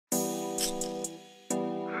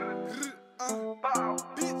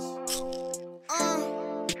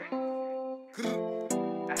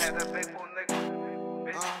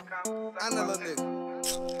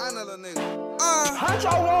Punch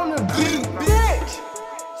I wanna beat, bitch.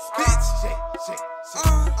 Bitch. Shit. Bitch. Shit.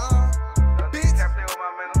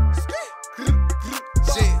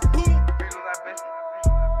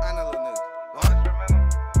 I know little nigga.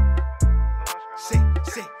 Shit.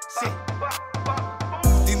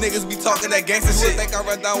 These niggas be talking that gangsta shit. Think I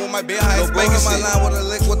run down with my big high. Breaking my line with a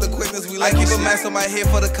lick with the quickness. We like keep a mask on my head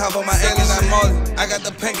for the cop on my alien. I'm Molly. I got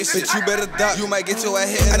the pinkest shit. You better duck. You might get your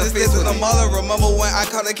ass hit in the face with a mauler. Remember when I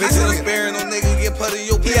caught a case in the sparing? No nigga get put in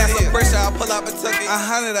your pants. He had some pressure. I pull up and tuck it.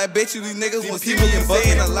 100. I bet you these niggas will see me and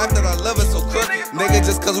saying the life that I love is so crooked. Nigga,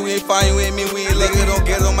 just cause we ain't find you ain't mean we ain't looking. Don't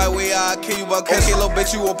get on my way. I'll kill you about cash. Okay, little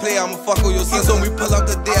bitch, you won't play. I'ma fuck with your son. So we pull up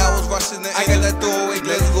the day I was rushing it. I got that throwaway.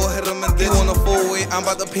 Let's go hit him and then on the 4-way. I'm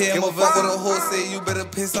about to pay him a vet with a whole say. You better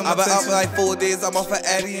pay some attention. I've been out for like 4 days. I'm off for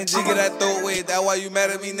Addy and G. Get that throwaway. That why you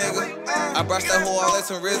mad at me, nigga? I brushed that whole all that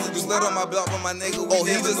some residue. Slid on my block with my nigga. Oh,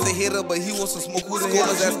 he just a hitter, but he wants some smoke. Who's the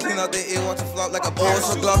hitter? That's clean out the air. Watch it flop like a ball.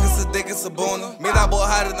 It's a Glock, it's a dick, it's a boner. Made that boy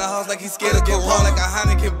hide in the house like he scared to get wrong. Like a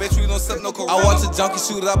Heineken, bitch, we don't sip no corona. I watch a junkie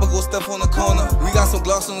shoot it up and go step on the corner. We got some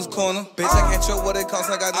Glocks on this corner. Bitch, I can't choke what it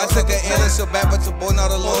costs. I took an L and shit back, but your boy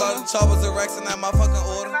not alone. Choppers and racks in that motherfucking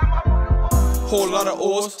order. Whole lot of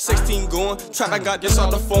O's, 16 going. Trap, I got this on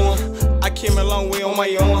the phone. I came a long way on my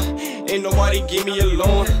own. Ain't nobody give me a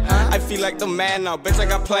loan. I feel like the man now. Bitch, I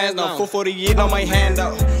got plans now. 448 on my hand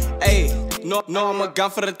out. Ayy, no, I'm a gun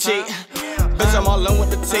for the cheat. Bitch, I'm all in with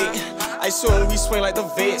the tape. I saw when we swing like the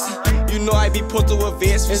vets. You know I be put through a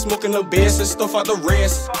vest. We smoking the best and stuff out the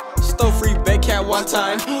rest. Stole free bed cat one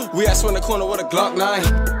time. We ass in the corner with a Glock 9.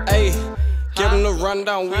 Ayy, give him the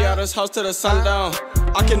rundown. We out his house till the sundown.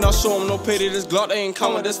 I cannot show him no pity, this Glock, they ain't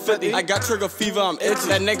coming, this 50. I got trigger fever, I'm itchy.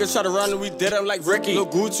 That nigga try to run and we did him like Ricky.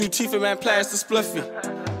 Look good, you teeth, man, plastic spliffy.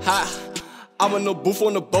 Ha, I'm in the booth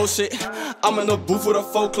on the bullshit. I'm in the booth with a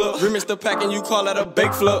folk club. Remix the pack and you call that a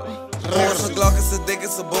big flip. It's a Glock, it's a dick,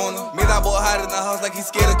 it's a boner. Me that boy hide in the house like he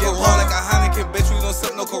scared to get wrong. Like a Heineken, bitch, we don't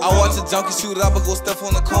sip no corona. I watch a junkie shoot it up and go step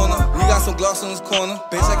on the corner. We got some Glocks on this corner.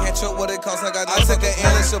 Bitch, I can't choke what it costs. I took an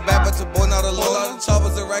L and shit back, but your boy not alone.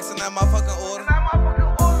 Choppers and racks in that motherfucking order.